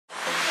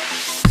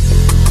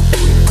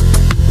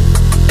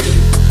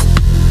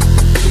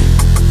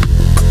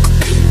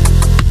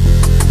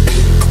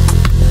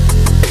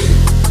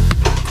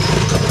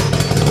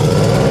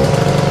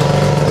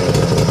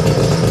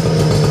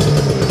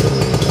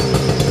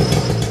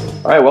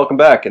Alright, welcome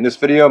back. In this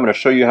video I'm going to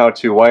show you how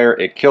to wire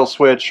a kill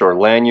switch or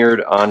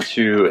lanyard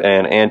onto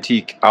an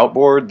antique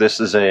outboard. This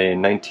is a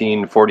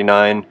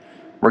 1949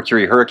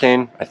 Mercury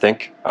Hurricane, I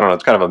think. I don't know,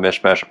 it's kind of a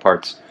mishmash of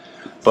parts.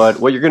 But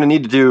what you're going to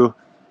need to do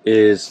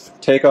is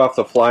take off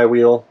the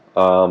flywheel,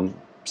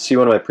 see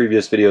one of my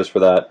previous videos for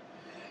that,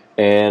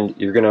 and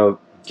you're going to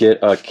get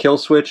a kill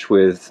switch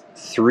with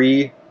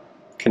 3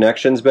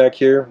 connections back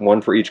here,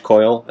 one for each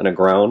coil and a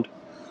ground.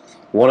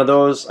 One of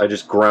those I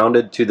just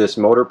grounded to this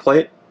motor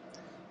plate.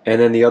 And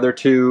then the other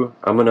 2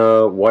 I'm going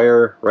to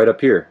wire right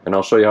up here, and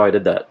I'll show you how I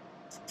did that.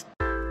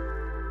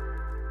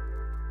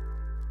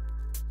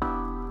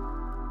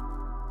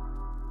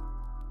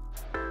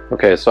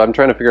 Okay, so I'm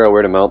trying to figure out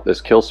where to mount this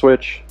kill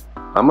switch.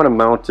 I'm going to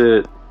mount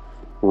it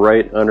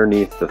right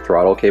underneath the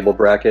throttle cable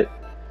bracket.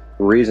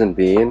 Reason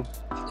being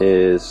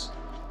is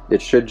it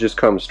should just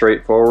come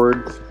straight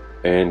forward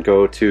and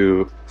go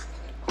to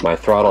my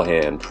throttle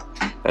hand.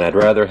 And I'd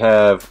rather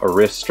have a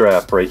wrist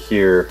strap right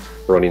here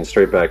running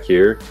straight back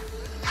here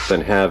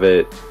than have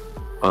it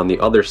on the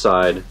other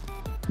side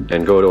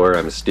and go to where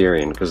I'm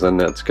steering, because then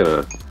that's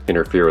gonna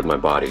interfere with my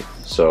body.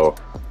 So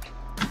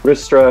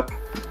wrist strap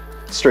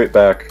straight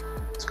back,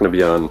 it's gonna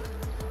be on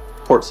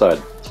port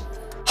side.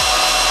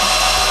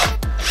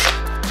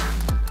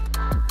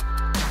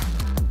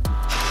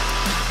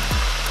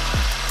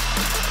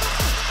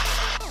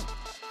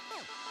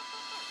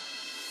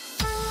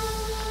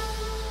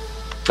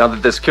 Now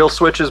that this kill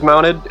switch is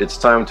mounted, it's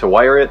time to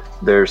wire it.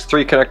 There's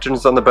 3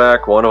 connections on the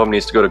back. One of them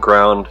needs to go to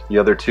ground. The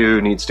other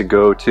 2 needs to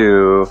go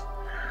to,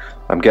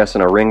 I'm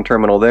guessing, a ring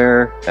terminal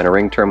there and a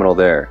ring terminal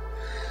there.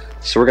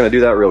 So we're going to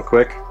do that real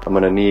quick. I'm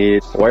going to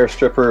need a wire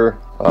stripper,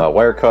 a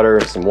wire cutter,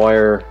 some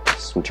wire,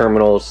 some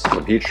terminals,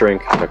 some heat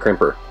shrink, and a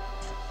crimper.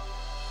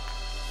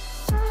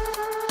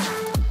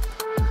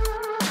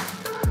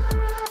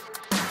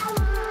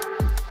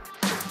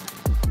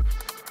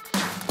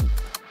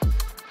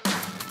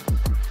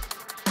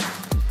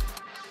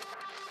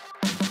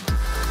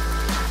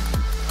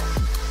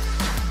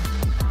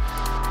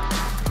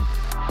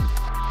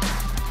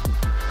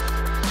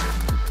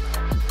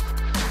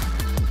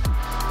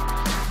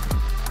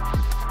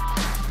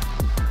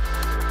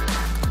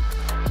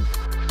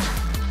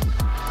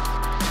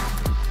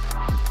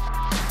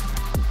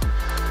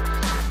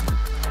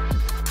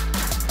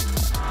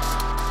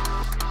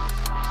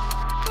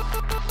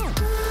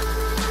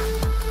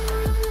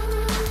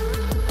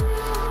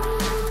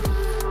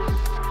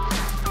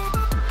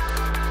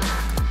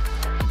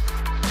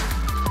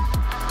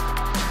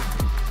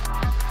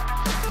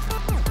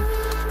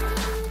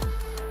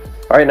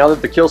 Alright, now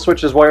that the kill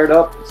switch is wired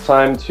up, it's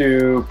time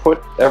to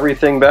put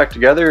everything back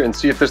together and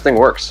see if this thing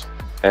works.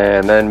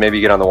 And then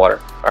maybe get on the water.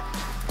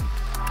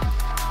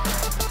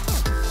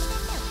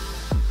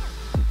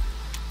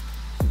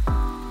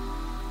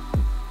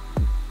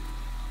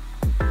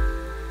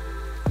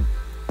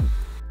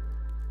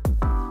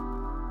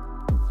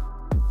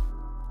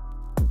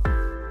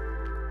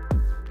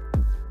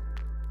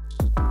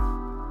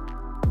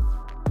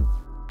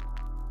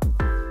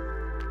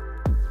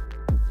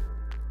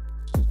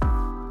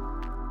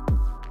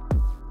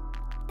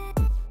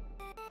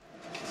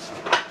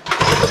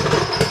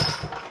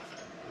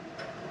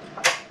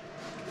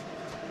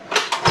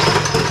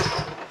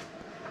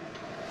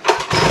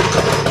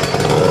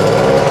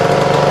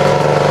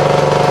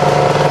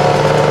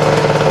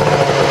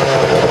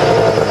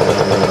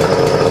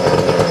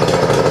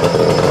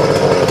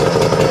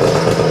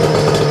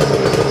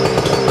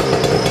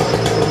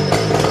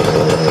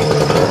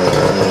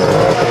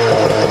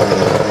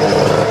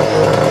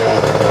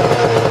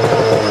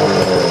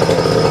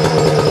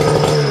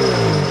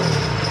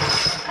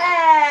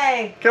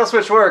 Kill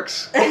switch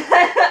works.